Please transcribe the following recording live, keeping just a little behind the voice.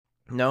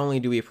not only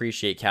do we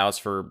appreciate cows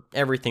for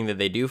everything that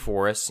they do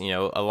for us,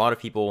 a lot of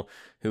people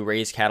who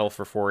raise cattle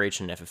for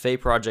 4-H and FFA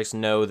projects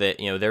know that,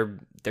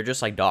 they're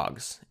just like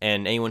dogs.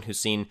 And anyone who's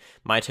seen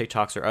my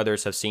TikToks or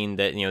others have seen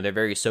that, they're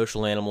very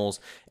social animals.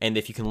 And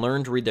if you can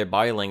learn to read their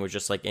body language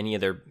just like any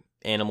other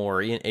animal or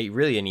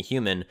really any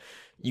human,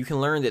 you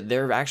can learn that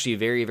they're actually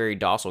very, very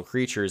docile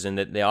creatures, and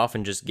that they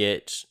often just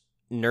get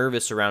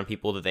nervous around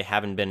people that they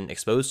haven't been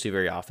exposed to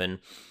very often,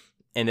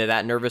 and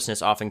that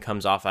nervousness often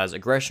comes off as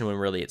aggression when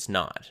really it's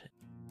not.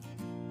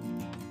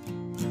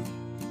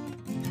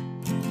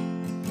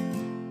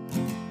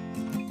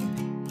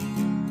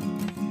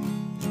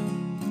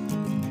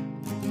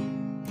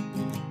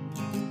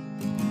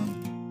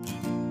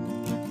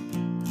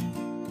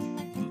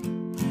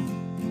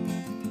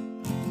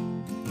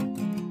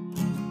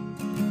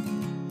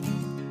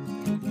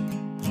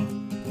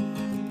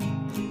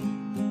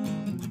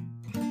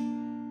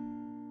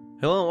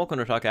 Hello and welcome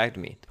to Talk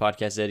Academy, the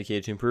podcast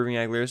dedicated to improving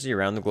ag literacy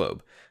around the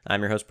globe.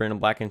 I'm your host, Brandon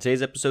Black, and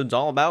today's episode is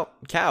all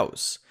about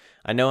cows.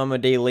 I know I'm a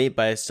day late,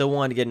 but I still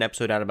wanted to get an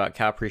episode out about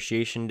Cow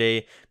Appreciation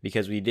Day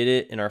because we did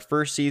it in our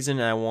first season,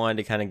 and I wanted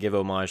to kind of give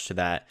homage to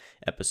that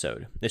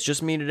episode. It's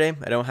just me today.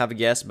 I don't have a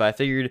guest, but I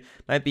figured it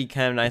might be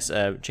kind of nice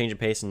change of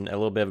pace and a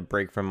little bit of a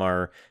break from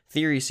our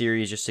theory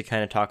series just to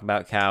kind of talk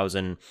about cows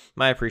and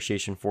my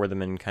appreciation for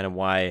them and kind of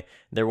why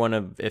they're one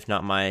of, if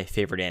not my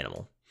favorite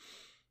animal.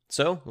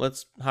 So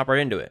let's hop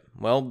right into it.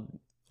 Well,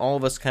 all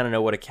of us kind of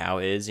know what a cow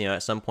is.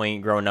 At some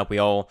point growing up, we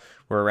all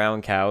were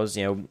around cows.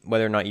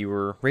 Whether or not you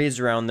were raised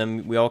around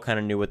them, we all kind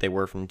of knew what they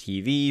were from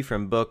TV,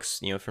 from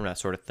books, from that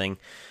sort of thing.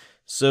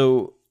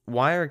 So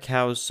why are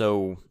cows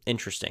so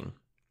interesting?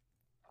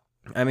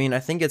 I mean, I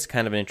think it's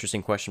kind of an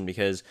interesting question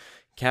because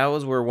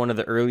cows were one of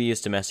the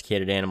earliest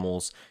domesticated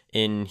animals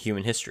in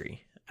human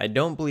history. I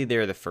don't believe they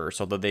were the first,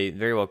 although they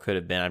very well could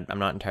have been. I'm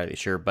not entirely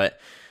sure, but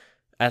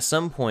at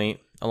some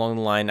point along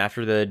the line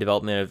after the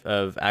development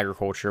of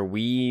agriculture,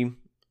 we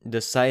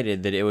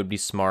decided that it would be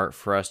smart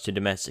for us to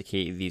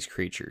domesticate these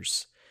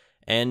creatures.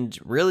 And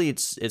really,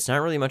 it's not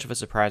really much of a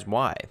surprise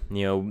why.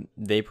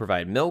 They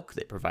provide milk,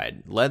 they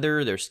provide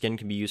leather, their skin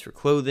can be used for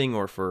clothing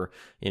or for,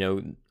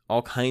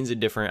 all kinds of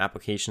different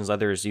applications.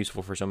 Leather is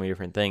useful for so many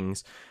different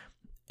things.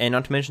 And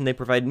not to mention they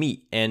provide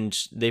meat, and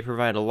they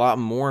provide a lot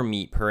more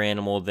meat per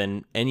animal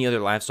than any other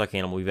livestock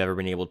animal we've ever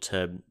been able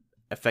to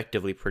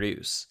effectively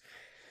produce.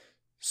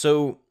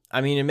 So, I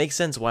mean, it makes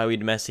sense why we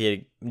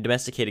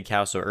domesticated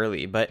cows so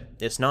early, but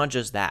it's not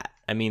just that.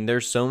 I mean,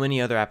 there's so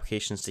many other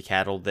applications to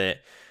cattle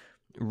that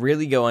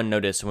really go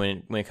unnoticed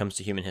when it comes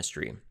to human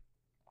history.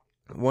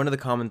 One of the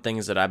common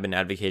things that I've been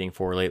advocating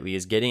for lately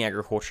is getting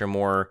agriculture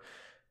more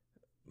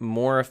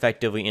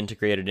effectively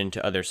integrated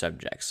into other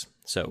subjects.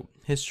 So,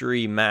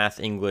 history, math,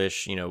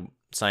 English,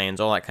 science,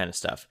 all that kind of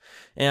stuff.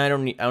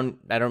 And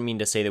I don't mean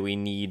to say that we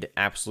need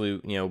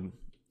absolute,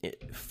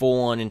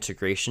 full-on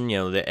integration,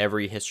 that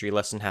every history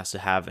lesson has to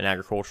have an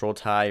agricultural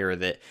tie, or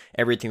that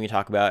everything we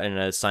talk about in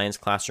a science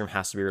classroom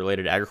has to be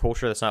related to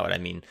agriculture. That's not what I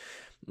mean.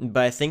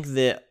 But I think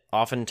that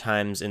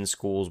oftentimes in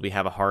schools we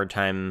have a hard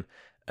time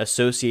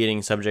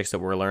associating subjects that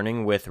we're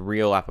learning with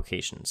real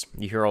applications.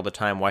 You hear all the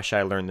time, why should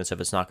I learn this if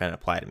it's not going to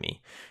apply to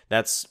me?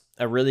 That's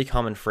a really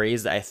common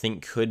phrase that I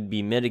think could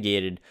be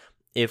mitigated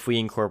if we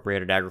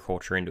incorporated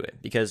agriculture into it.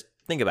 Because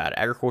think about it,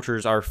 agriculture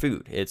is our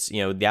food. It's,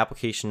 the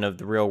application of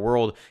the real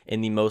world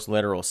in the most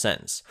literal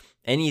sense.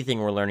 Anything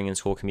we're learning in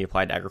school can be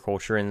applied to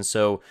agriculture, and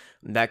so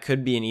that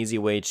could be an easy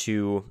way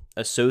to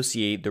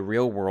associate the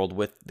real world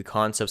with the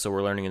concepts that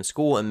we're learning in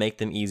school and make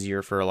them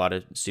easier for a lot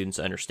of students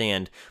to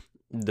understand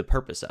the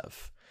purpose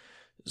of.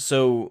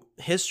 So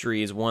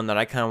history is one that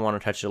I kind of want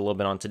to touch a little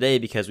bit on today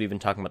because we've been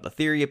talking about the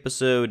theory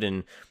episode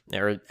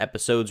or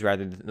episodes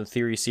rather than the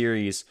theory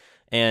series.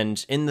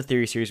 And in the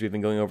theory series, we've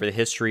been going over the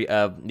history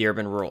of the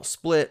urban-rural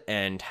split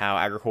and how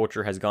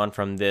agriculture has gone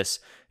from this,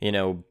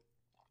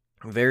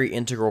 very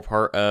integral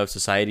part of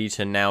society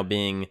to now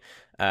being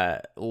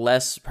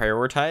less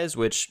prioritized,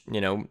 which,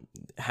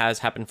 has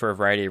happened for a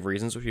variety of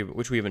reasons,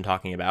 which we've been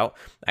talking about.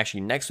 Actually,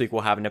 next week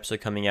we'll have an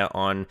episode coming out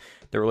on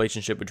the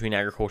relationship between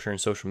agriculture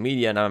and social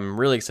media, and I'm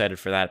really excited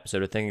for that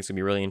episode. I think it's going to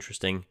be really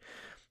interesting.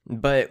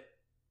 But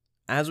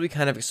as we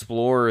kind of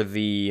explore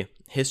the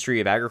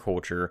history of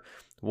agriculture,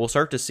 we'll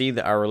start to see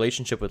that our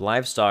relationship with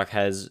livestock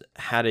has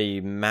had a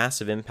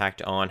massive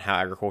impact on how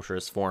agriculture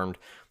is formed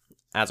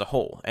as a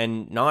whole.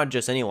 And not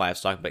just any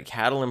livestock, but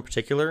cattle in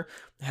particular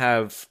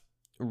have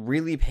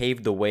really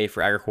paved the way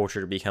for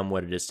agriculture to become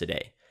what it is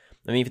today.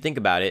 I mean, if you think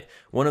about it,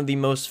 one of the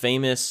most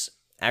famous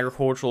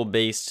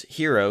agricultural-based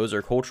heroes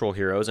or cultural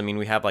heroes, I mean,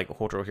 we have like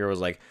cultural heroes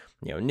like,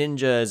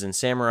 ninjas and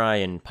samurai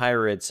and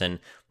pirates and,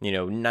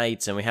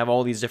 knights, and we have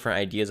all these different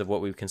ideas of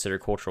what we consider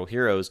cultural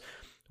heroes.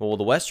 Well,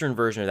 the Western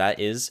version of that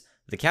is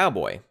the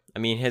cowboy. I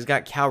mean, it has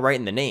got cow right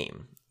in the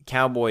name.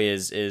 Cowboy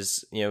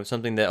is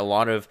something that a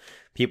lot of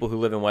people who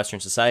live in Western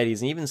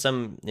societies and even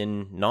some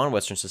in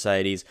non-Western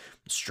societies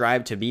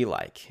strive to be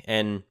like.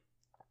 And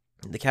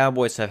the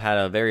cowboys have had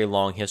a very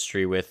long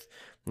history with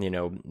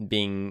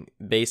being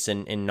based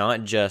in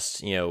not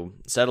just,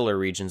 settler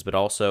regions, but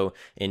also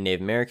in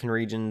Native American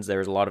regions.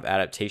 There's a lot of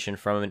adaptation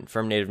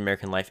from Native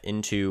American life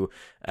into,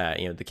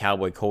 the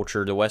cowboy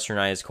culture. The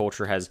westernized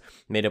culture has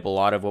made up a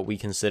lot of what we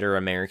consider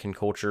American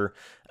culture.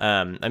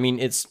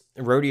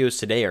 Rodeos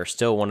today are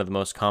still one of the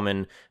most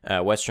common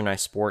westernized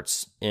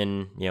sports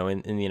in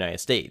the United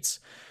States.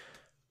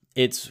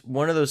 It's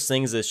one of those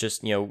things that's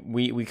just,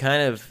 we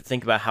kind of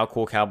think about how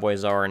cool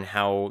cowboys are and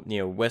how,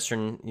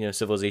 Western,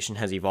 civilization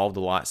has evolved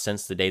a lot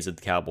since the days of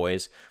the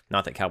cowboys.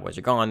 Not that cowboys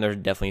are gone, they're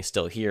definitely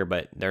still here,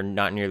 but they're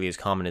not nearly as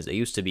common as they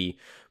used to be.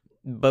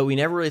 But we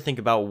never really think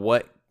about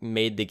what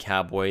made the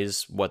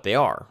cowboys what they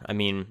are. I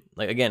mean,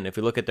 like, again, if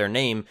we look at their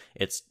name,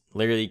 it's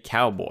literally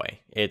cowboy.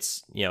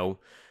 It's,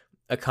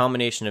 a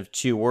combination of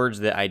two words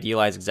that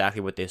idealize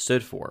exactly what they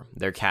stood for: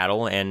 their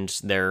cattle and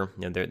their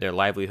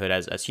livelihood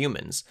as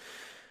humans.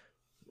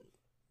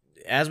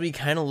 As we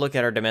kind of look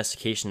at our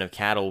domestication of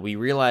cattle, we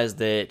realize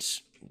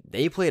that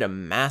they played a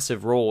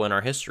massive role in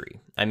our history.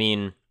 I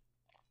mean,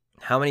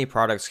 how many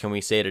products can we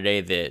say today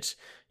that,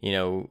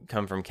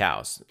 come from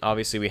cows?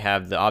 Obviously, we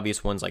have the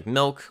obvious ones like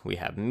milk, we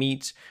have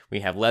meat, we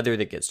have leather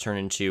that gets turned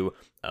into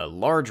a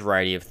large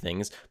variety of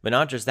things, but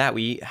not just that,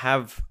 we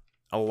have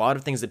a lot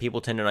of things that people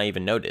tend to not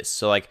even notice.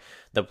 So like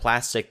the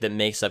plastic that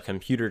makes up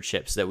computer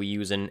chips that we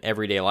use in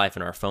everyday life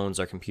in our phones,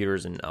 our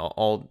computers, and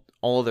all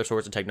other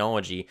sorts of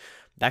technology,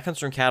 that comes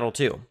from cattle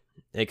too.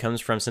 It comes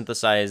from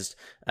synthesized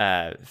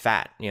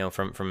fat,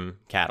 from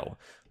cattle.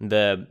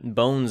 The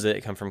bones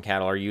that come from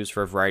cattle are used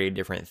for a variety of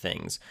different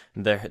things.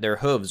 Their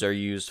hooves are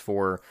used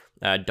for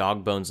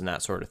dog bones and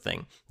that sort of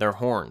thing. Their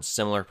horns,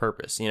 similar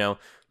purpose.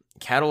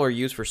 Cattle are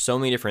used for so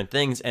many different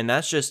things, and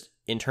that's just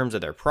in terms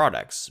of their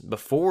products.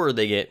 Before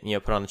they get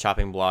put on the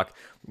chopping block,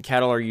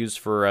 cattle are used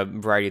for a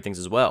variety of things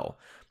as well.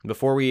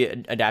 Before we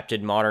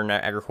adapted modern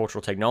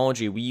agricultural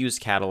technology, we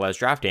used cattle as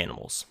draft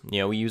animals.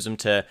 We use them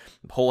to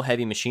pull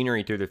heavy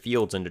machinery through the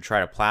fields and to try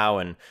to plow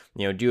and,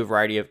 do a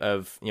variety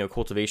of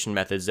cultivation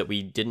methods that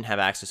we didn't have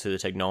access to the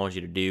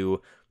technology to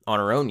do on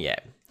our own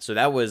yet. So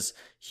that was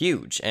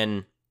huge.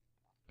 And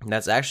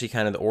that's actually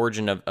kind of the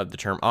origin of the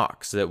term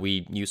ox that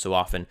we use so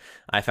often.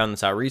 I found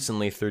this out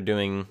recently through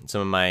doing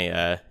some of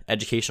my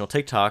educational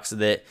TikToks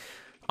that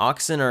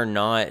oxen are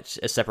not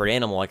a separate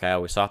animal like I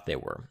always thought they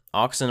were.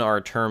 Oxen are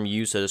a term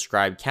used to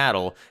describe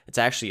cattle. It's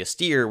actually a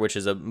steer, which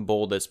is a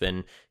bull that's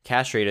been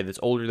castrated, that's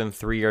older than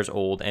 3 years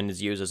old and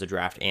is used as a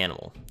draft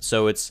animal.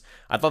 So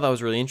I thought that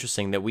was really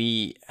interesting that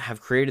we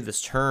have created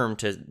this term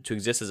to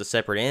exist as a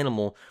separate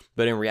animal,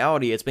 but in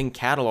reality, it's been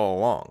cattle all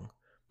along.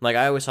 Like,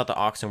 I always thought the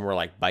oxen were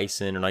like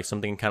bison or like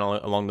something kind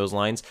of along those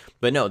lines.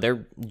 But no,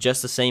 they're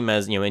just the same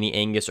as, any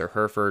Angus or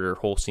Hereford or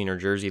Holstein or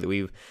Jersey that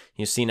we've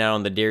seen out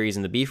on the dairies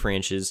and the beef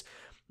ranches.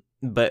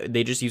 But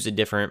they just use a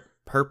different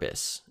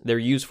purpose. They're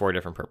used for a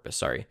different purpose,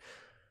 sorry.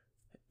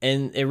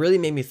 And it really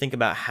made me think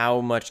about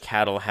how much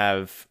cattle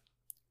have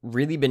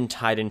really been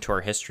tied into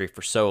our history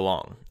for so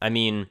long. I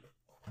mean,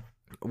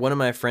 one of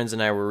my friends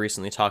and I were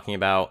recently talking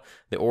about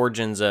the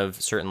origins of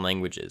certain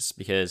languages,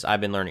 because I've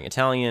been learning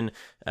Italian,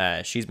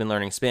 she's been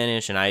learning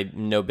Spanish, and I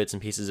know bits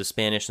and pieces of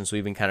Spanish, and so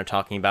we've been kind of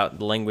talking about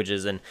the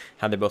languages and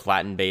how they're both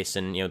Latin-based,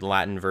 and the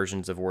Latin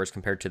versions of words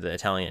compared to the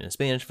Italian and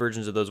Spanish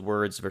versions of those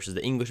words versus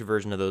the English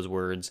version of those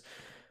words.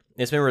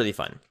 It's been really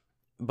fun.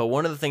 But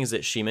one of the things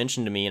that she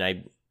mentioned to me,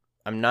 and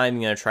I'm not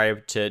even going to try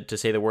to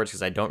say the words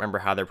because I don't remember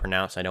how they're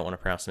pronounced, I don't want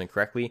to pronounce them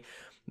incorrectly,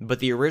 but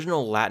the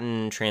original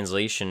Latin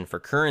translation for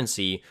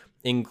currency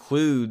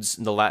includes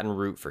the Latin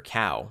root for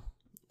cow.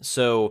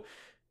 So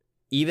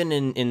even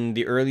in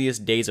the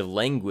earliest days of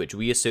language,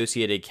 we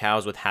associated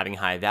cows with having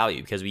high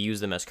value because we use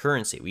them as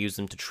currency. We use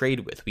them to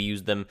trade with. We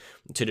use them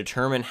to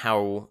determine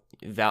how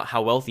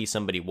wealthy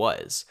somebody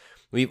was.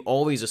 We've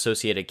always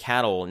associated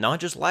cattle, not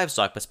just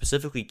livestock, but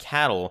specifically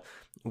cattle,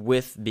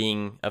 with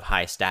being of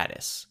high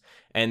status.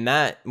 And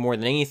that, more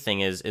than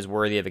anything, is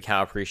worthy of a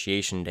Cow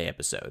Appreciation Day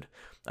episode.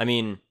 I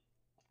mean,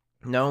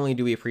 not only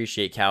do we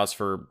appreciate cows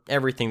for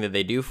everything that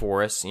they do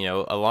for us, a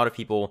lot of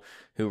people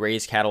who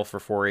raise cattle for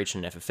 4-H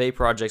and FFA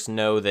projects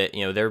know that,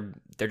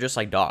 they're just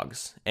like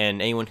dogs.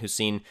 And anyone who's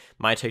seen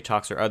my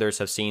TikToks or others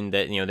have seen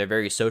that, they're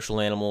very social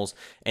animals.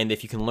 And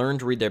if you can learn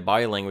to read their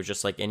body language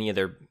just like any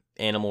other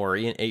animal or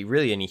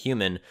really any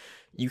human,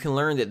 you can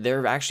learn that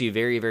they're actually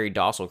very, very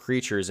docile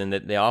creatures and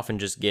that they often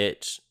just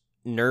get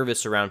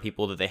nervous around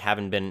people that they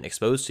haven't been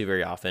exposed to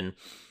very often.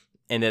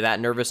 And that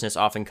nervousness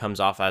often comes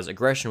off as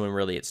aggression when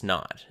really it's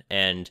not.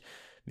 And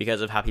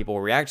because of how people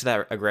react to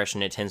that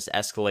aggression, it tends to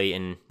escalate,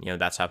 and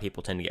that's how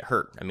people tend to get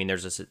hurt. I mean,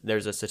 there's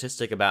a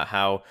statistic about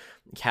how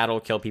cattle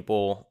kill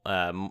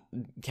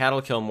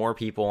more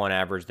people on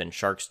average than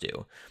sharks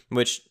do,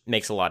 which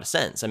makes a lot of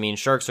sense. I mean,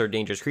 sharks are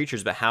dangerous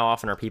creatures, but how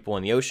often are people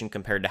in the ocean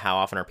compared to how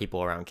often are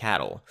people around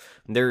cattle?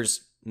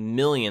 There's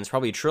millions,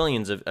 probably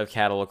trillions of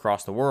cattle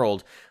across the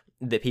world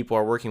that people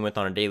are working with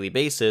on a daily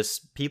basis.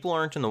 People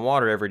aren't in the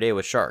water every day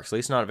with sharks, at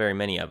least not very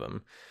many of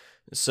them.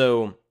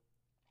 So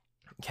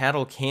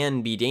cattle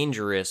can be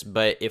dangerous,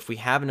 but if we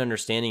have an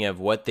understanding of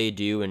what they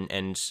do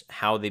and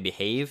how they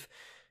behave,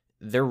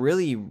 they're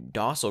really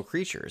docile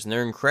creatures, and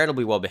they're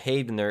incredibly well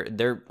behaved, and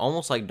they're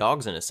almost like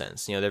dogs in a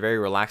sense. They're very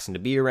relaxing to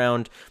be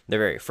around. They're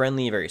very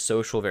friendly, very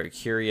social, very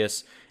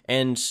curious,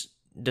 and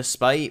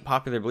despite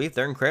popular belief,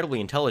 they're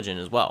incredibly intelligent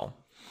as well.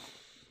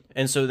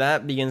 And so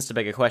that begins to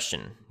beg a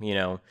question.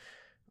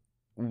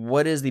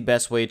 What is the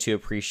best way to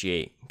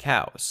appreciate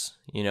cows?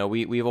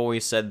 We've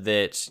always said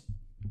that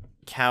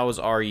cows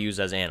are used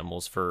as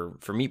animals for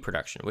meat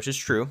production, which is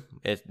true.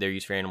 They're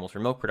used for animals for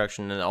milk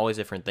production and all these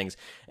different things.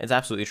 It's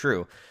absolutely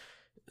true.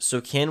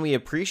 So can we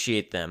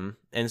appreciate them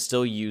and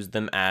still use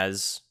them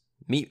as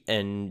meat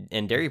and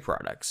dairy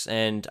products?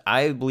 And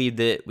I believe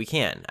that we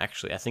can,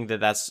 actually. I think that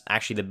that's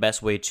actually the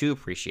best way to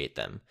appreciate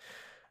them.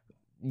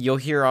 You'll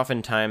hear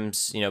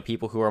oftentimes,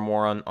 people who are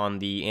more on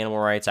the animal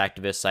rights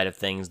activist side of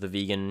things, the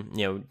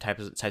vegan,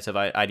 types of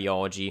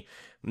ideology,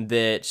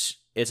 that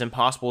it's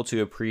impossible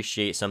to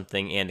appreciate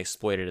something and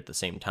exploit it at the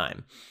same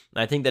time.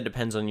 And I think that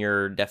depends on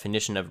your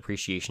definition of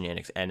appreciation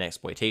and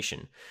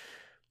exploitation.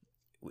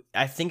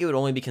 I think it would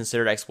only be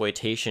considered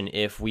exploitation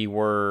if we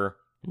were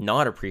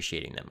not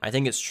appreciating them. I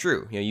think it's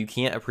true. You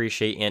can't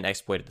appreciate and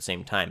exploit at the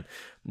same time,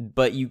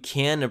 but you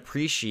can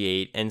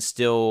appreciate and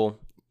still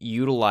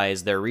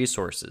utilize their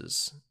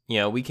resources.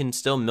 We can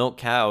still milk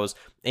cows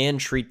and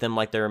treat them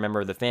like they're a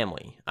member of the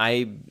family.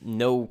 I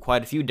know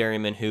quite a few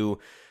dairymen who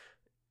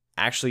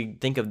actually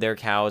think of their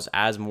cows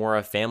as more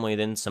a family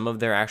than some of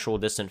their actual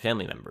distant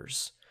family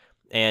members.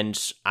 And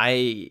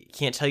I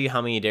can't tell you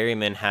how many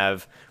dairymen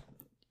have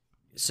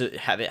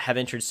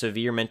entered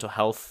severe mental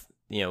health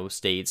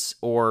states,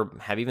 or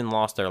have even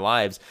lost their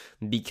lives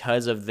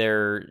because of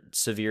their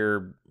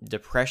severe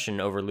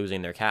depression over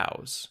losing their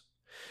cows.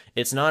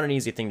 It's not an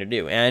easy thing to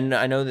do. And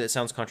I know that it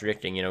sounds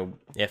contradicting.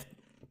 If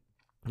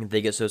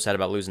they get so sad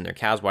about losing their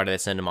cows, why do they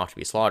send them off to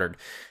be slaughtered?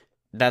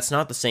 That's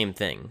not the same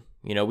thing.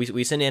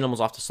 We send animals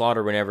off to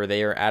slaughter whenever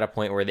they are at a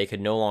point where they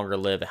could no longer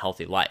live a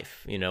healthy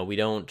life. We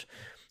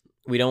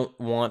don't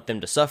want them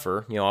to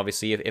suffer.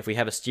 Obviously, if we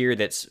have a steer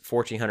that's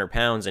 1,400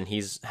 pounds and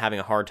he's having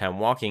a hard time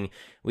walking,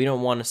 we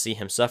don't want to see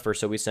him suffer,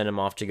 so we send him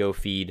off to go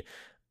feed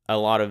a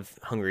lot of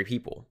hungry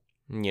people.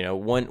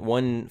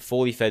 One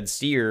fully fed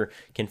steer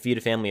can feed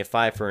a family of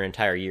 5 for an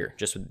entire year,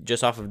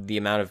 just off of the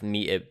amount of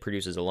meat it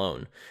produces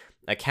alone.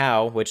 A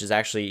cow, which is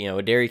actually,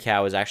 a dairy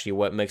cow, is actually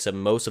what makes up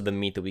most of the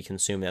meat that we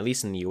consume, at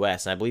least in the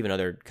U.S., and I believe in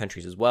other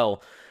countries as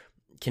well,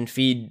 can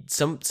feed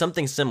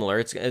something similar.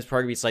 It's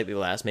probably be slightly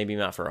less, maybe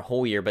not for a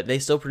whole year, but they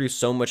still produce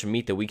so much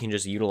meat that we can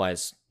just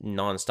utilize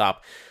nonstop.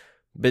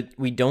 But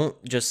we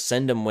don't just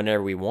send them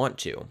whenever we want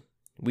to.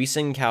 We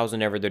send cows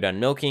whenever they're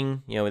done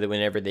milking,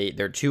 whenever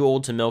they're too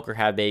old to milk or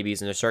have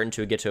babies, and they're starting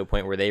to get to a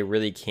point where they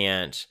really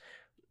can't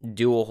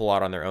do a whole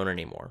lot on their own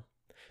anymore.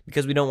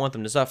 Because we don't want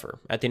them to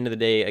suffer. At the end of the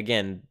day,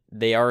 again,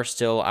 they are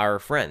still our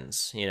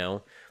friends.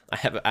 I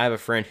have a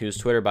friend whose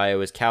Twitter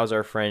bio is "Cows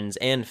are friends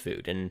and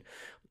food," and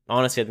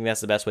honestly, I think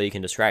that's the best way you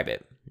can describe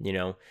it.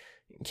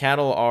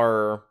 Cattle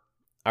are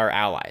our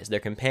allies. They're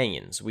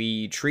companions.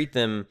 We treat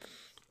them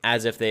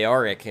as if they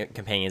are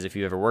companions. If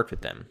you ever worked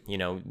with them,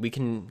 we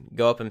can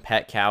go up and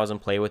pet cows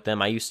and play with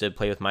them. I used to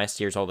play with my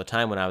steers all the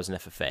time when I was in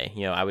FFA.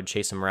 I would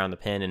chase them around the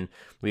pen, and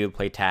we would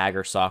play tag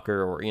or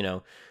soccer, or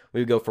we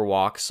would go for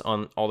walks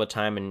on all the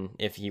time, and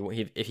if he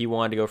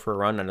wanted to go for a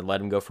run, I'd let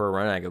him go for a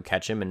run, and I'd go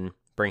catch him and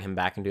bring him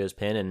back into his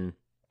pen and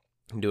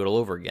do it all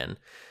over again.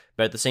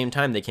 But at the same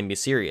time, they can be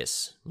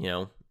serious.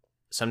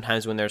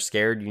 Sometimes when they're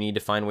scared, you need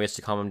to find ways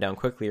to calm them down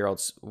quickly, or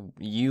else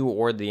you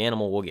or the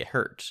animal will get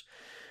hurt.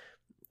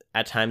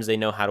 At times, they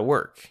know how to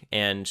work.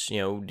 And,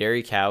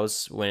 dairy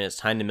cows, when it's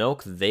time to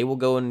milk, they will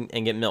go and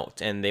get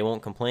milked, and they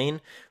won't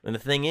complain. And the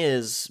thing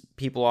is,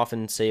 people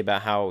often say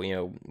about how,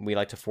 we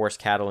like to force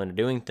cattle into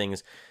doing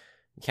things.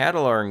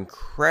 Cattle are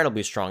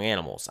incredibly strong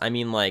animals. I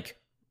mean,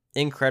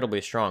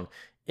 incredibly strong.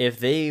 If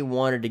they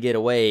wanted to get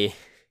away,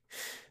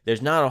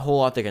 there's not a whole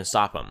lot that can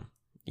stop them.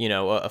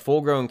 A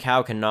full-grown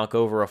cow can knock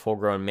over a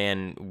full-grown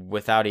man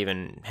without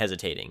even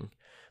hesitating.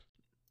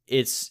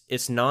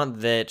 It's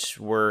not that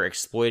we're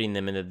exploiting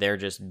them and that they're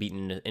just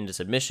beaten into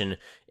submission.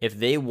 If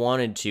they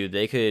wanted to,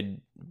 they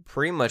could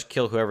pretty much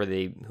kill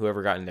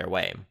whoever got in their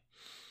way.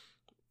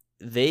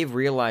 They've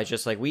realized,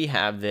 just like we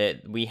have,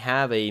 that we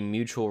have a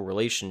mutual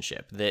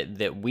relationship,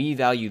 that we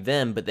value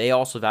them, but they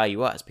also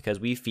value us because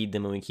we feed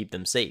them and we keep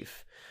them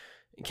safe.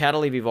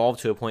 Cattle have evolved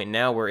to a point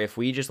now where if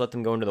we just let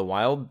them go into the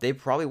wild, they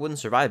probably wouldn't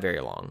survive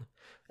very long.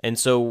 And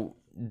so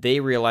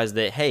they realize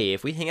that, hey,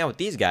 if we hang out with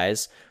these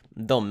guys,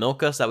 they'll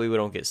milk us, that way we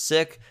don't get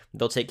sick.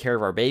 They'll take care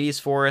of our babies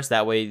for us,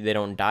 that way they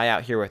don't die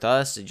out here with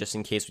us, just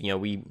in case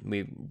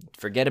we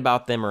forget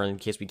about them, or in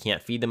case we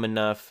can't feed them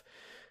enough.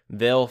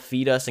 They'll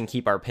feed us and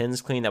keep our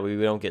pens clean, that way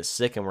we don't get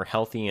sick and we're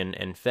healthy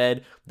and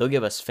fed. They'll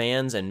give us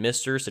fans and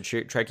misters to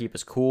try to keep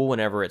us cool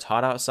whenever it's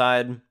hot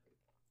outside.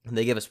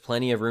 They give us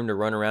plenty of room to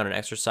run around and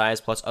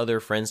exercise, plus other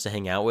friends to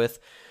hang out with.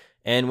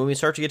 And when we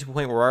start to get to a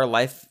point where our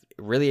life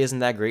really isn't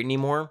that great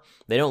anymore,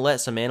 they don't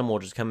let some animal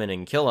just come in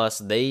and kill us.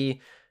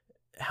 They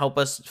help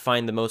us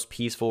find the most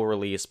peaceful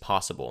release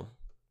possible.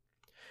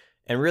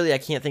 And really, I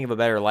can't think of a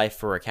better life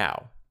for a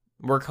cow.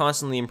 We're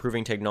constantly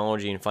improving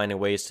technology and finding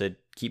ways to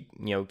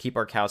keep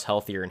our cows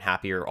healthier and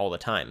happier all the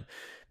time.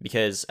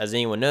 Because as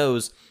anyone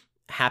knows,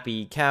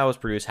 happy cows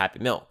produce happy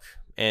milk.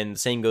 And the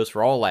same goes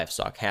for all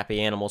livestock.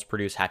 Happy animals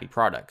produce happy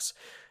products.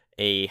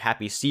 A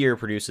happy steer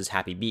produces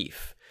happy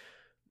beef.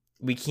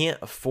 We can't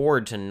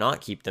afford to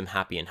not keep them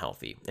happy and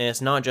healthy. And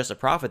it's not just a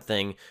profit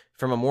thing.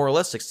 From a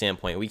moralistic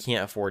standpoint, we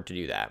can't afford to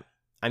do that.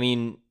 I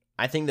mean,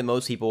 I think that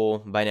most people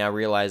by now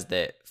realize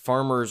that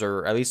farmers,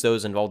 or at least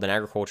those involved in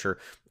agriculture,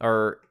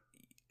 are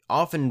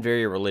often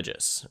very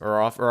religious,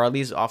 or at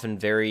least often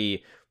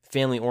very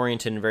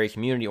family-oriented and very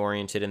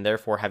community-oriented, and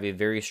therefore have a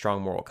very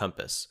strong moral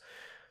compass.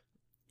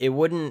 It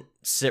wouldn't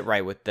sit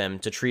right with them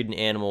to treat an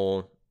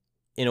animal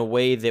in a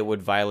way that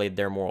would violate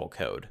their moral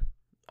code.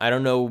 I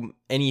don't know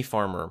any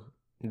farmer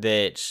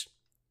that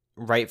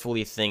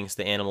rightfully thinks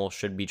the animal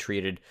should be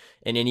treated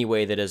in any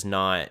way that is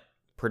not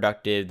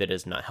productive, that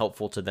is not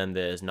helpful to them,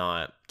 that is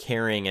not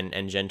caring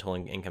and gentle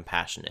and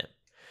compassionate.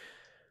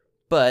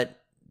 But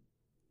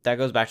that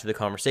goes back to the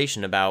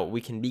conversation about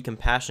we can be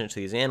compassionate to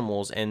these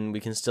animals and we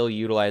can still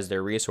utilize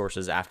their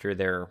resources after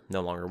they're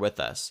no longer with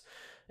us.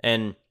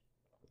 And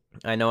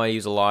I know I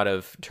use a lot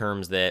of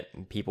terms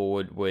that people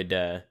would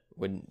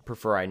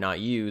prefer I not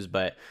use,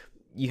 but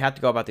you have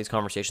to go about these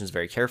conversations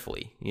very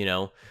carefully.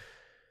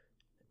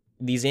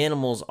 These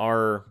animals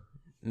are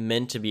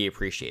meant to be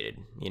appreciated.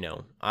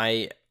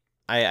 I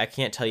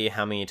can't tell you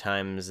how many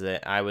times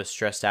that I was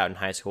stressed out in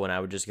high school and I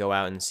would just go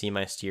out and see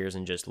my steers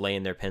and just lay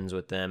in their pens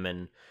with them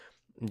and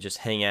just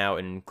hang out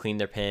and clean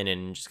their pen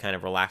and just kind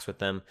of relax with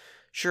them.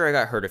 Sure, I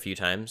got hurt a few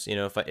times.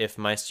 If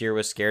my steer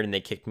was scared and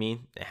they kicked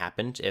me, it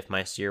happened. If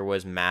my steer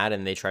was mad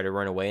and they tried to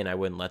run away and I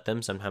wouldn't let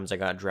them, sometimes I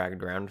got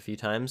dragged around a few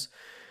times.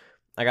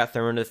 I got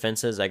thrown into the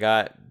fences. I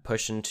got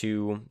pushed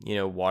into,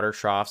 water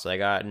troughs. I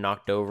got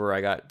knocked over.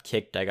 I got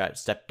kicked. I got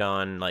stepped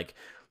on. Like,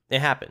 it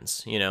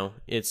happens,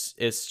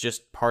 It's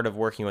just part of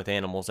working with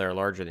animals that are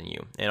larger than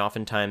you. And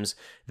oftentimes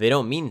they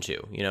don't mean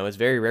to. It's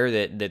very rare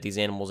that these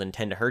animals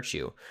intend to hurt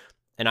you.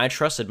 And I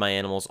trusted my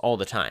animals all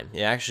the time.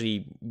 It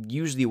actually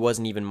usually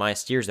wasn't even my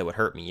steers that would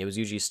hurt me. It was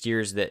usually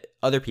steers that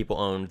other people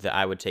owned that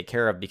I would take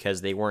care of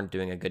because they weren't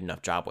doing a good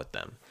enough job with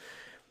them.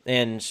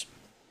 And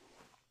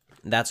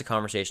that's a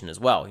conversation as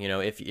well.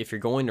 If you're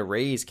going to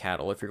raise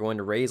cattle, if you're going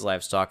to raise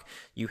livestock,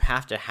 you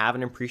have to have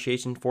an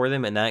appreciation for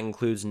them, and that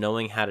includes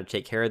knowing how to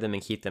take care of them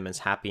and keep them as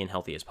happy and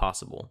healthy as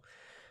possible.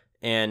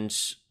 And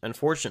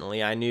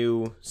unfortunately, I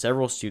knew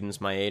several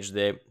students my age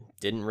that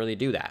didn't really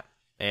do that.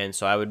 And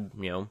so I would,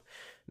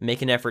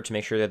 make an effort to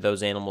make sure that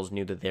those animals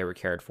knew that they were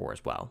cared for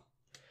as well.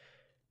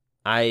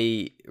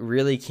 I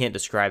really can't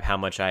describe how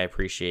much I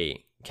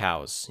appreciate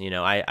cows.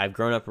 I've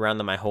grown up around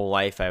them my whole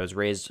life. I was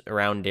raised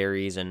around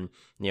dairies and,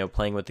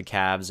 playing with the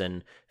calves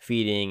and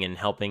feeding and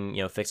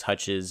helping, fix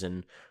hutches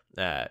and,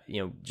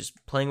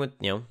 just playing with,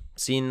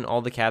 seeing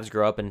all the calves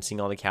grow up and seeing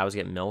all the cows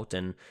get milked.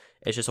 And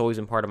it's just always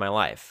been part of my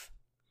life.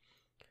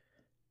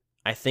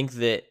 I think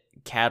that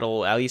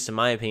cattle, at least in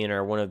my opinion,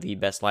 are one of the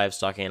best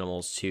livestock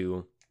animals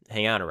to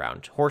hang out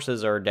around.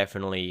 Horses are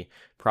definitely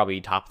probably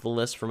top of the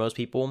list for most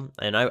people.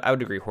 And I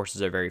would agree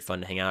horses are very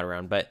fun to hang out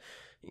around, but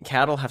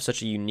cattle have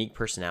such a unique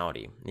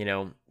personality.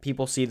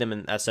 People see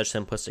them as such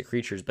simplistic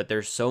creatures, but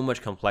there's so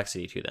much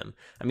complexity to them.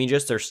 I mean,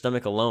 just their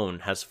stomach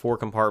alone has 4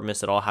 compartments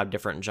that all have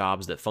different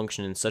jobs that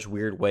function in such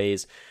weird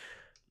ways.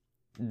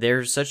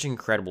 They're such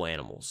incredible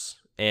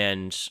animals.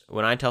 And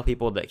when I tell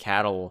people that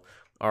cattle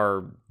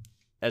are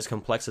as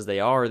complex as they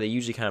are, they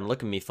usually kind of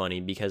look at me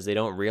funny because they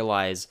don't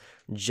realize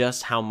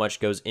just how much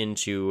goes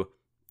into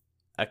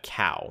a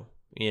cow,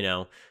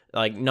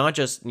 like not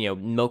just,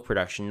 milk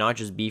production, not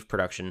just beef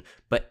production,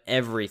 but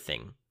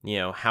everything,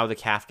 how the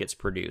calf gets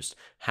produced,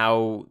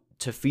 how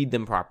to feed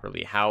them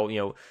properly, how,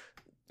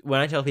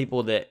 when I tell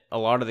people that a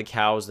lot of the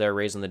cows that are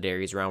raised on the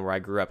dairies around where I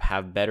grew up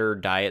have better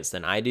diets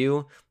than I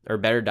do, or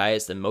better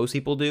diets than most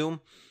people do,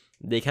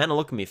 they kind of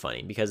look at me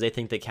funny because they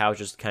think that cows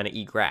just kind of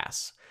eat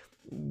grass.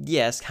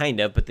 Yes, kind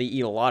of, but they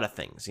eat a lot of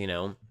things,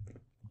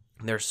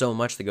 There's so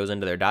much that goes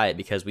into their diet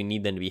because we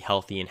need them to be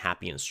healthy and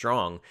happy and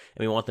strong,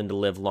 and we want them to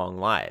live long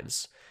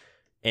lives.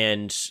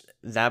 And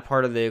that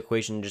part of the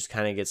equation just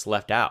kind of gets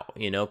left out.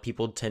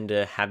 People tend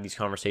to have these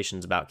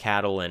conversations about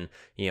cattle and,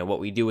 what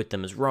we do with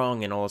them is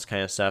wrong and all this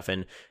kind of stuff.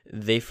 And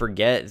they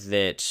forget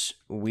that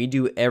we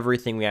do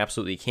everything we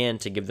absolutely can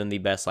to give them the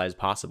best lives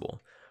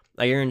possible.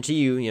 I guarantee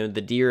you,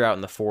 the deer out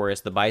in the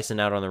forest, the bison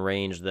out on the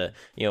range,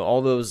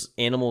 all those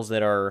animals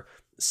that are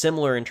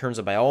similar in terms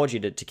of biology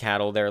to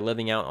cattle, they're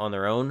living out on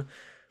their own.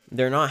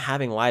 They're not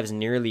having lives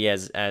nearly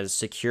as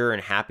secure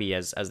and happy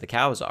as the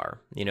cows are.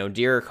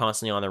 Deer are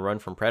constantly on the run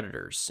from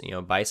predators.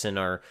 Bison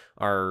are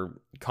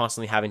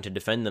constantly having to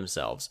defend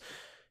themselves.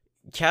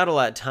 Cattle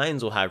at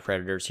times will have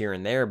predators here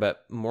and there,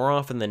 but more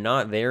often than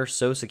not, they're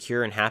so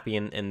secure and happy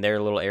in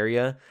their little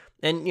area.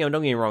 And, don't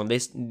get me wrong,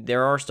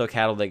 there are still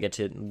cattle that get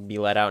to be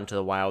let out into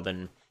the wild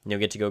and,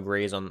 get to go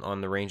graze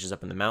on the ranges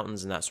up in the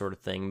mountains and that sort of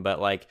thing.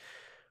 But,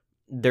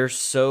 they're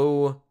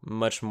so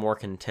much more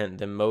content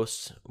than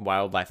most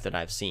wildlife that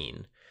I've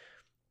seen.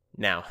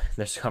 Now,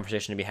 there's a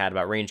conversation to be had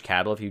about range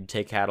cattle. If you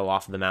take cattle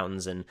off of the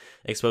mountains and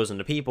expose them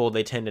to people,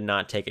 they tend to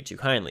not take it too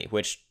kindly,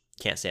 which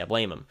can't say I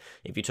blame them.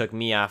 If you took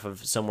me off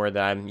of somewhere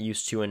that I'm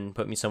used to and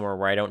put me somewhere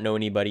where I don't know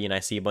anybody and I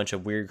see a bunch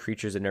of weird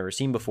creatures I've never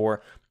seen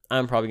before,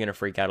 I'm probably going to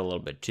freak out a little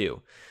bit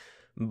too.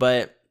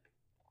 But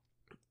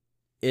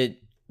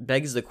it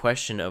begs the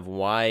question of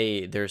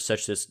why there's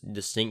such this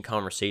distinct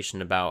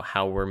conversation about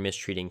how we're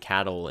mistreating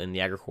cattle in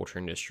the agriculture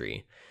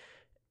industry.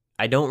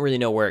 I don't really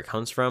know where it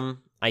comes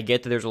from. I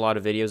get that there's a lot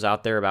of videos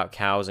out there about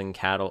cows and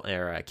cattle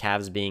or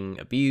calves being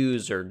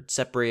abused or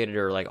separated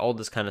or like all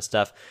this kind of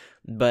stuff.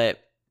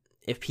 But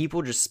if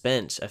people just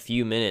spent a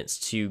few minutes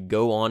to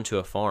go onto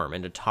a farm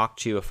and to talk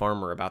to a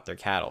farmer about their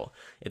cattle,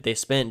 if they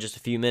spent just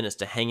a few minutes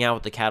to hang out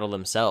with the cattle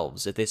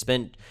themselves, if they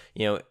spent,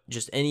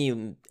 just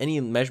any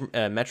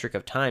metric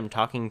of time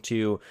talking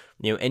to,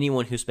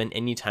 anyone who spent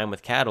any time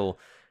with cattle,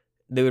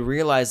 they would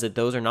realize that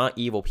those are not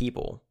evil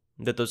people,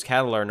 that those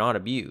cattle are not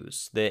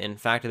abused, that in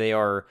fact they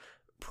are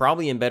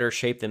probably in better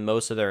shape than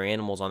most other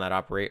animals on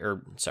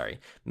that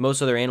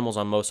most other animals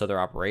on most other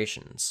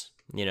operations.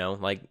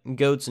 Like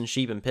goats and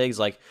sheep and pigs,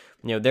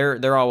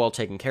 they're all well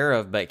taken care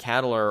of, but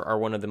cattle are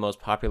one of the most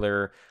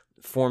popular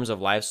forms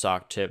of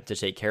livestock to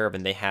take care of,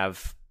 and they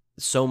have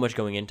so much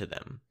going into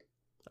them.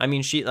 I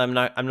mean,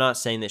 I'm not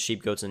saying that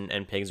sheep, goats,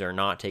 and pigs are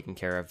not taken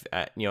care of,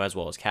 as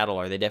well as cattle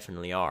are. They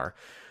definitely are.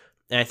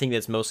 And I think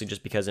that's mostly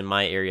just because in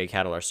my area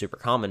cattle are super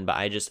common, but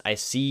I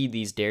see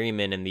these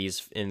dairymen and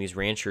these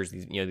ranchers,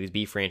 these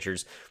beef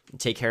ranchers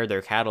take care of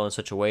their cattle in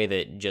such a way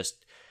that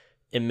just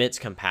emits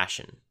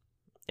compassion.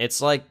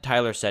 It's like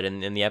Tyler said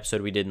in the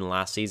episode we did in the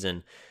last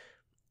season.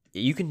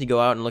 You can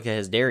go out and look at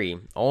his dairy.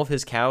 All of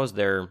his cows,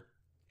 their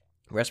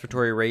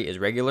respiratory rate is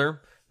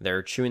regular.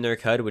 They're chewing their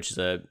cud, which is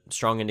a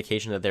strong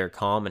indication that they're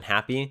calm and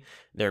happy.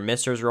 Their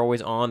misters are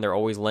always on. They're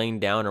always laying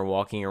down or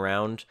walking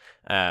around.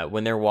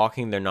 When they're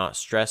walking, they're not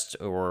stressed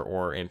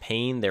or in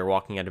pain. They're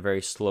walking at a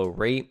very slow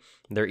rate.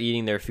 They're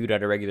eating their food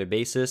at a regular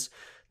basis.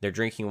 They're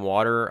drinking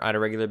water at a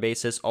regular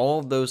basis. All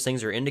of those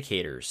things are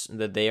indicators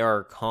that they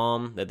are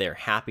calm, that they're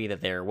happy, that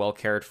they're well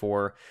cared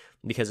for.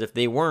 Because if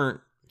they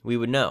weren't, we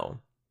would know.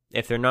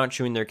 If they're not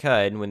chewing their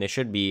cud when they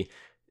should be,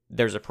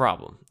 there's a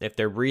problem. If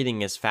their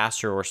breathing is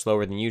faster or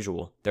slower than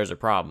usual, there's a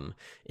problem.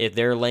 If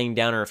they're laying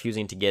down or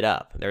refusing to get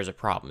up, there's a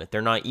problem. If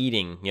they're not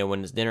eating,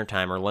 when it's dinner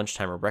time or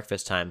lunchtime or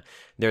breakfast time,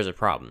 there's a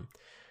problem.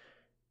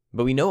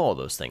 But we know all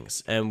those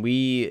things, and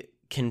we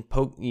can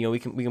we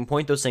can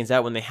point those things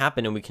out when they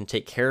happen, and we can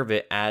take care of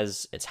it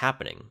as it's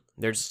happening.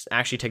 There's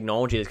actually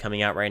technology that's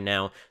coming out right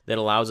now that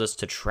allows us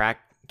to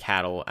track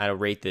cattle at a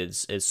rate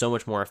that is so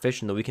much more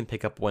efficient that we can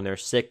pick up when they're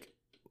sick,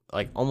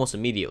 like almost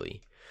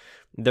immediately.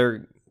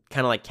 They're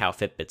kind of like cow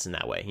Fitbits in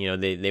that way.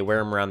 They wear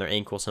them around their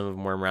ankle. Some of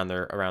them wear them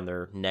around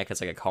their neck as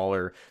like a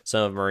collar.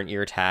 Some of them are in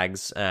ear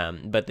tags.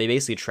 But they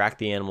basically track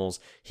the animal's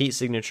heat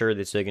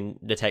signature so they can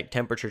detect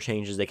temperature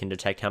changes. They can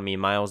detect how many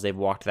miles they've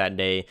walked that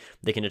day.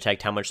 They can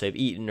detect how much they've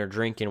eaten or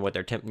drinking, what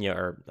their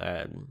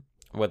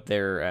what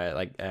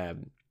their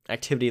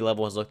activity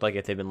level has looked like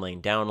if they've been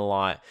laying down a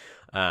lot,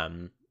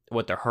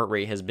 what their heart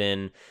rate has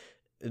been.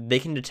 They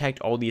can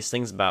detect all these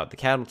things about the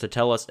cattle to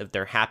tell us if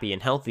they're happy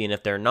and healthy, and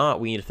if they're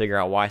not, we need to figure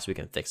out why so we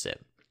can fix it.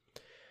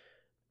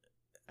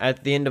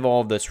 At the end of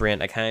all of this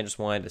rant, I kind of just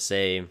wanted to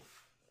say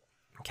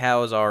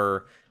cows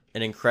are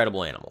an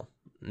incredible animal.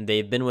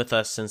 They've been with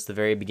us since the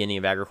very beginning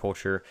of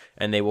agriculture,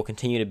 and they will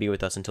continue to be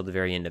with us until the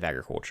very end of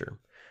agriculture.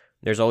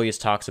 There's always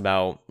talks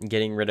about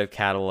getting rid of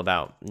cattle,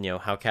 about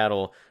how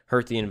cattle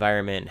hurt the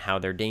environment, and how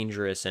they're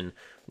dangerous, and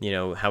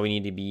how we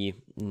need to be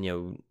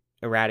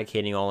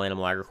eradicating all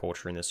animal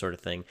agriculture and this sort of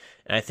thing.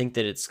 And I think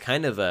that it's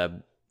kind of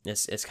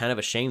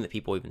a shame that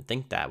people even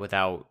think that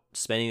without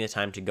spending the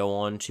time to go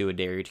on to a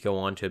dairy, to go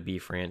on to a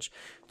beef ranch,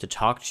 to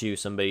talk to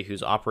somebody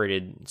who's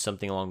operated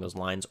something along those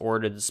lines, or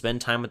to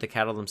spend time with the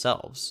cattle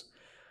themselves.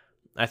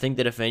 I think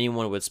that if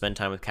anyone would spend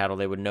time with cattle,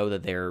 they would know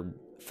that they're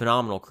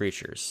phenomenal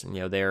creatures.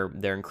 They're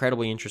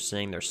incredibly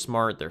interesting, they're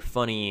smart, they're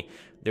funny,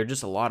 they're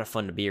just a lot of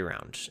fun to be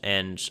around.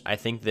 And I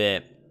think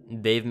that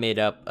they've made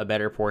up a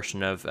better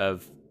portion of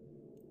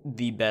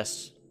the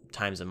best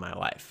times in my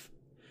life.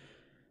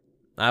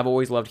 I've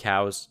always loved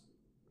cows.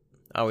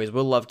 I always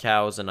will love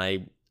cows, and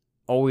I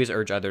always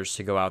urge others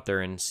to go out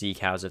there and see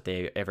cows if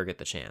they ever get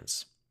the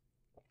chance.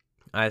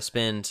 I've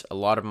spent a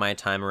lot of my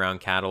time around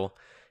cattle,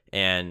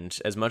 and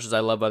as much as I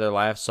love other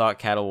livestock,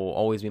 cattle will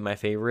always be my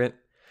favorite.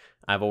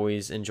 I've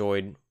always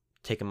enjoyed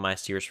taking my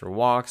steers for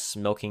walks,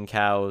 milking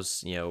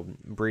cows,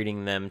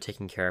 breeding them,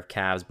 taking care of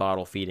calves,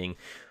 bottle feeding.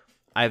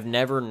 I've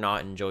never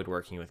not enjoyed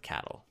working with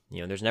cattle.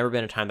 There's never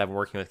been a time that I'm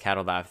working with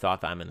cattle that I've thought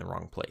that I'm in the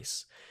wrong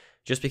place.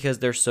 Just because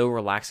they're so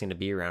relaxing to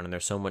be around and they're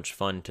so much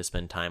fun to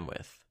spend time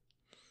with.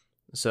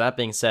 So that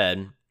being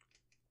said,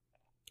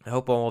 I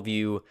hope all of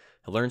you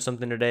have learned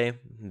something today,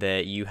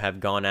 that you have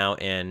gone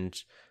out and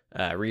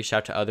reached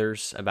out to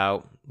others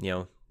about,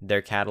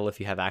 their cattle if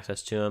you have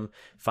access to them.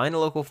 Find a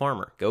local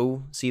farmer.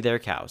 Go see their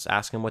cows.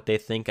 Ask them what they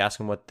think. Ask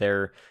them what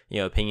their,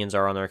 opinions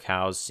are on their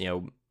cows.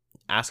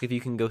 Ask if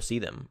you can go see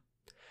them.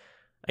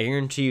 I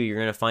guarantee you're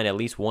going to find at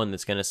least one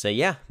that's going to say,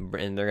 yeah,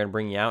 and they're going to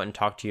bring you out and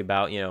talk to you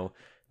about,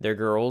 their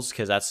girls,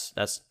 because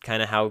that's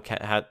kind of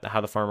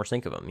how the farmers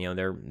think of them.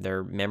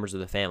 They're members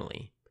of the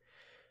family.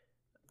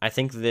 I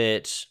think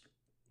that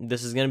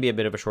this is going to be a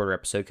bit of a shorter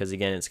episode because,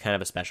 again, it's kind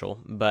of a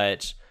special,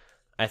 but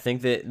I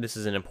think that this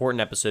is an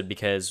important episode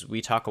because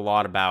we talk a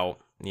lot about,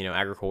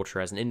 agriculture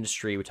as an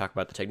industry. We talk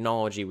about the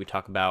technology. We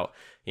talk about,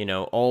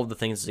 all of the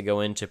things that go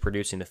into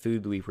producing the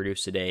food that we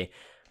produce today.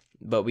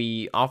 But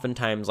we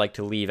oftentimes like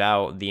to leave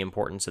out the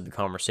importance of the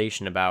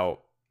conversation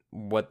about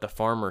what the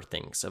farmer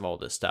thinks of all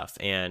this stuff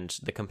and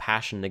the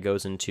compassion that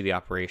goes into the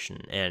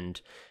operation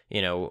and,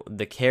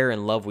 the care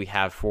and love we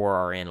have for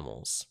our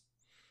animals.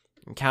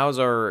 Cows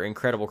are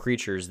incredible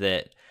creatures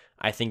that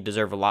I think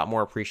deserve a lot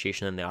more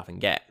appreciation than they often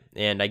get.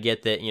 And I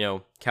get that,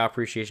 Cow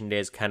Appreciation Day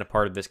is kind of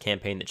part of this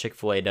campaign that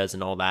Chick-fil-A does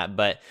and all that,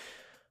 but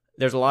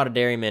there's a lot of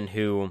dairymen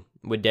who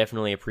would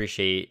definitely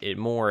appreciate it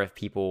more if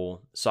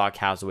people saw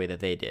cows the way that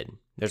they did.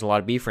 There's a lot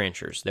of beef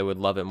ranchers that would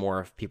love it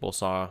more if people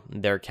saw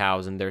their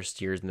cows and their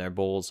steers and their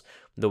bulls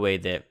the way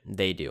that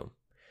they do.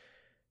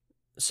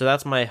 So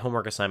that's my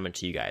homework assignment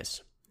to you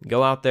guys.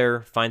 Go out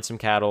there, find some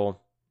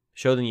cattle,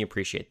 show them you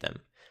appreciate them.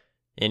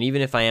 And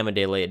even if I am a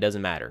day late, it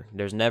doesn't matter.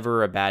 There's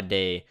never a bad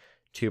day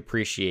to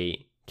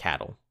appreciate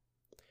cattle.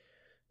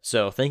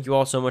 So thank you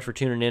all so much for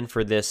tuning in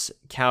for this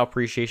Cow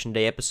Appreciation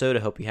Day episode. I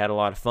hope you had a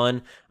lot of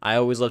fun. I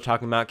always love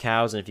talking about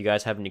cows, and if you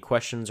guys have any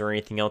questions or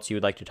anything else you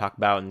would like to talk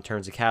about in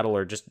terms of cattle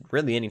or just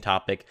really any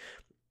topic,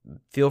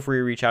 feel free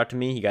to reach out to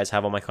me. You guys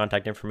have all my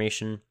contact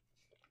information.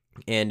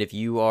 And if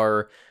you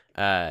are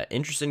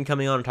interested in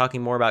coming on and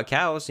talking more about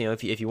cows,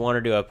 if you want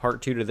to do a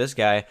part 2 to this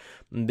guy,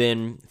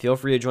 then feel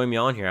free to join me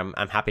on here.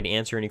 I'm happy to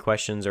answer any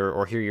questions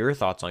or hear your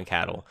thoughts on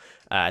cattle.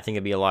 I think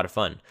it'd be a lot of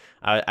fun.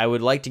 I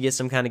would like to get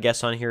some kind of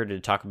guests on here to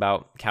talk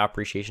about Cow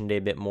Appreciation Day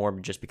a bit more,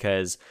 just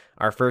because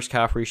our first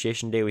Cow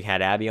Appreciation Day, we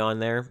had Abby on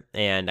there,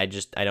 and I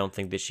don't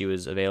think that she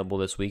was available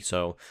this week,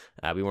 so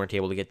we weren't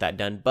able to get that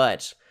done.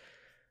 But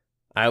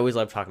I always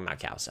love talking about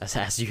cows,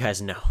 as you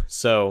guys know.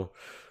 So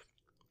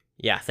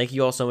yeah, thank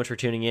you all so much for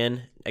tuning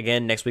in.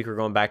 Again, next week we're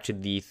going back to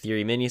the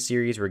Theory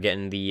mini-series. We're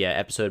getting the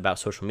episode about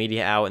social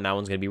media out, and that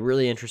one's going to be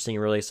really interesting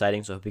and really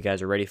exciting, so I hope you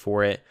guys are ready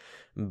for it.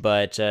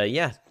 But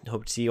yeah,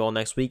 hope to see you all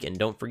next week, and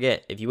don't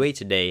forget, if you ate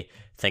today,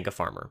 thank a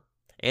farmer.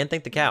 And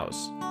thank the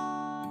cows.